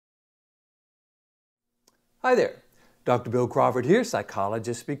Hi there, Dr. Bill Crawford here,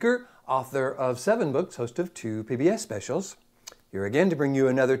 psychologist, speaker, author of 7 books, host of 2 PBS specials. Here again to bring you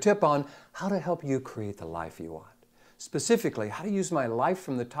another tip on how to help you create the life you want. Specifically, how to use my life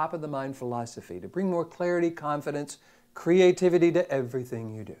from the top of the mind philosophy to bring more clarity, confidence, creativity to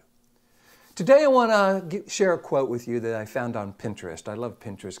everything you do. Today I want to share a quote with you that I found on Pinterest. I love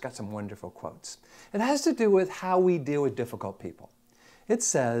Pinterest, got some wonderful quotes. It has to do with how we deal with difficult people. It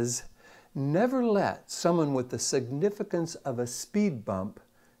says, "Never let someone with the significance of a speed bump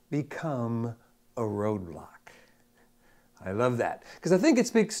become a roadblock." I love that because I think it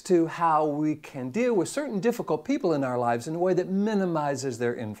speaks to how we can deal with certain difficult people in our lives in a way that minimizes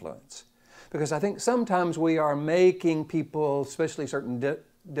their influence. Because I think sometimes we are making people, especially certain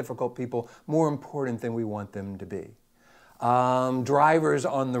difficult people, more important than we want them to be. Drivers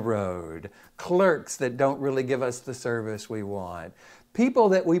on the road, clerks that don't really give us the service we want, people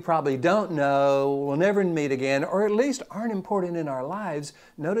that we probably don't know, will never meet again, or at least aren't important in our lives.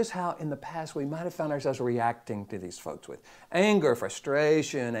 Notice how in the past we might have found ourselves reacting to these folks with anger,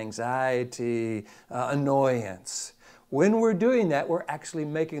 frustration, anxiety, annoyance. When we're doing that, we're actually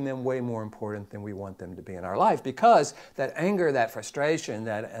making them way more important than we want them to be in our life, because that anger, that frustration,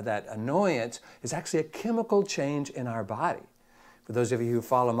 that annoyance is actually a chemical change in our body. For those of you who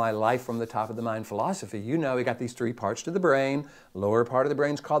follow my life from the top of the mind philosophy, you know we got these 3 parts to the brain. Lower part of the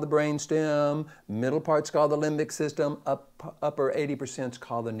brain is called the brainstem, middle part's called the limbic system, upper 80% is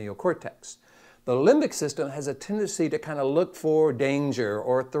called the neocortex. The limbic system has a tendency to kind of look for danger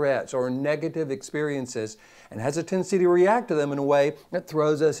or threats or negative experiences and has a tendency to react to them in a way that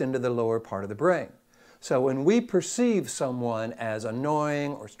throws us into the lower part of the brain. So when we perceive someone as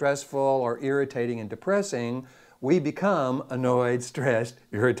annoying or stressful or irritating and depressing, we become annoyed, stressed,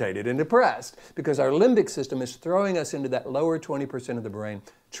 irritated, and depressed because our limbic system is throwing us into that lower 20% of the brain,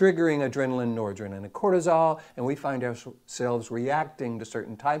 triggering adrenaline, noradrenaline, and cortisol, and we find ourselves reacting to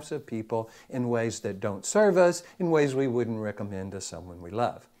certain types of people in ways that don't serve us, in ways we wouldn't recommend to someone we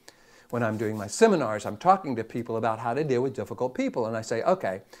love. When I'm doing my seminars, I'm talking to people about how to deal with difficult people. And I say,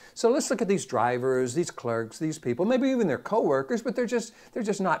 okay, so let's look at these drivers, these clerks, these people, maybe even their coworkers, but they're just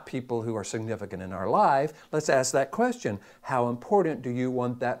not people who are significant in our life. Let's ask that question. How important do you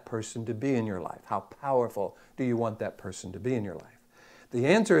want that person to be in your life? How powerful do you want that person to be in your life? The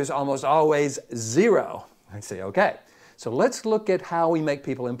answer is almost always 0. I say, okay, so let's look at how we make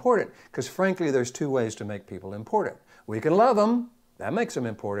people important, because frankly, there's 2 ways to make people important. We can love them, that makes them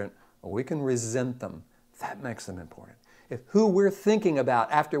important, or we can resent them. That makes them important. If who we're thinking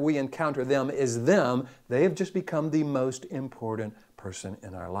about after we encounter them is them, they have just become the most important person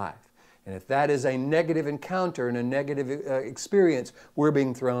in our life. And if that is a negative encounter and a negative experience, we're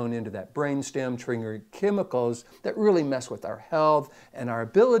being thrown into that brainstem, triggering chemicals that really mess with our health and our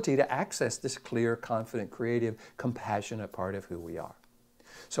ability to access this clear, confident, creative, compassionate part of who we are.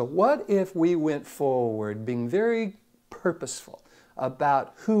 So what if we went forward being very purposeful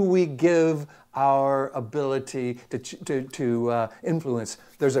about who we give our ability to influence?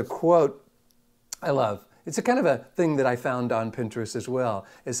 There's a quote I love. It's a kind of a thing that I found on Pinterest as well.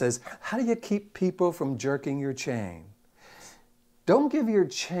 It says, how do you keep people from jerking your chain? Don't give your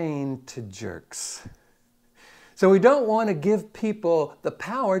chain to jerks. So we don't want to give people the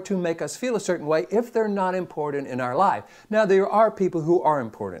power to make us feel a certain way if they're not important in our life. Now, there are people who are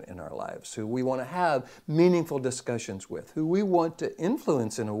important in our lives, who we want to have meaningful discussions with, who we want to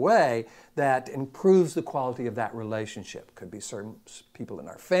influence in a way that improves the quality of that relationship. Could be certain people in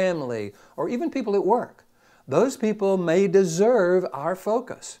our family or even people at work. Those people may deserve our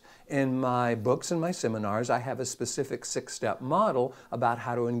focus. In my books and my seminars, I have a specific 6-step model about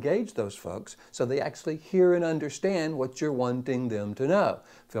how to engage those folks so they actually hear and understand what you're wanting them to know.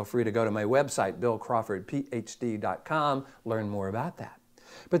 Feel free to go to my website, billcrawfordphd.com, learn more about that.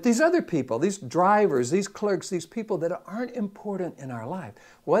 But these other people, these drivers, these clerks, these people that aren't important in our life,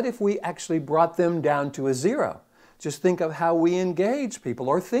 what if we actually brought them down to a 0? Just think of how we engage people,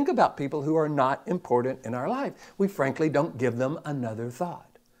 or think about people who are not important in our life. We frankly don't give them another thought.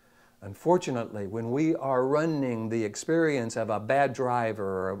 Unfortunately, when we are running the experience of a bad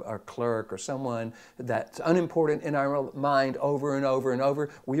driver or a clerk or someone that's unimportant in our mind over and over and over,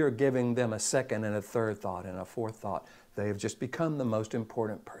 we are giving them a 2nd and a 3rd thought and a 4th thought. They have just become the most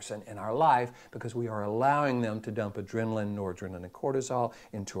important person in our life because we are allowing them to dump adrenaline, noradrenaline, and cortisol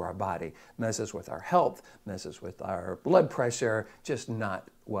into our body. Messes with our health, messes with our blood pressure, just not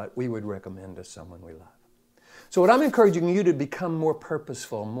what we would recommend to someone we love. So what I'm encouraging you to become more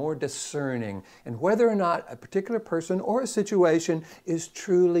purposeful, more discerning, in whether or not a particular person or a situation is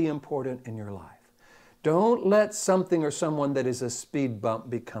truly important in your life. Don't let something or someone that is a speed bump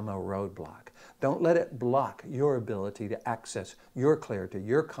become a roadblock. Don't let it block your ability to access your clarity,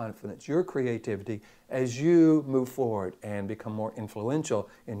 your confidence, your creativity as you move forward and become more influential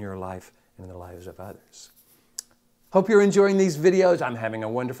in your life and in the lives of others. Hope you're enjoying these videos. I'm having a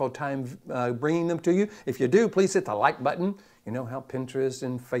wonderful time bringing them to you. If you do, please hit the like button. You know how Pinterest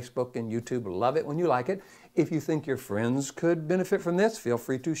and Facebook and YouTube love it when you like it. If you think your friends could benefit from this, feel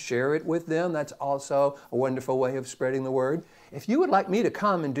free to share it with them. That's also a wonderful way of spreading the word. If you would like me to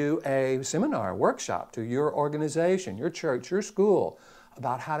come and do a seminar, workshop to your organization, your church, your school,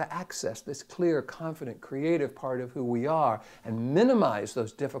 about how to access this clear, confident, creative part of who we are and minimize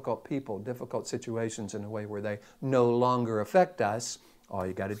those difficult people, difficult situations in a way where they no longer affect us, all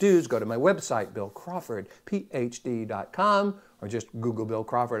you got to do is go to my website, BillCrawfordPhD.com, or just Google Bill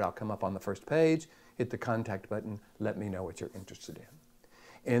Crawford. I'll come up on the first page. Hit the contact button. Let me know what you're interested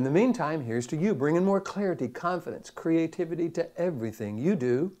in. In the meantime, here's to you, bringing more clarity, confidence, creativity to everything you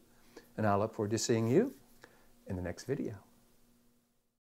do. And I'll look forward to seeing you in the next video.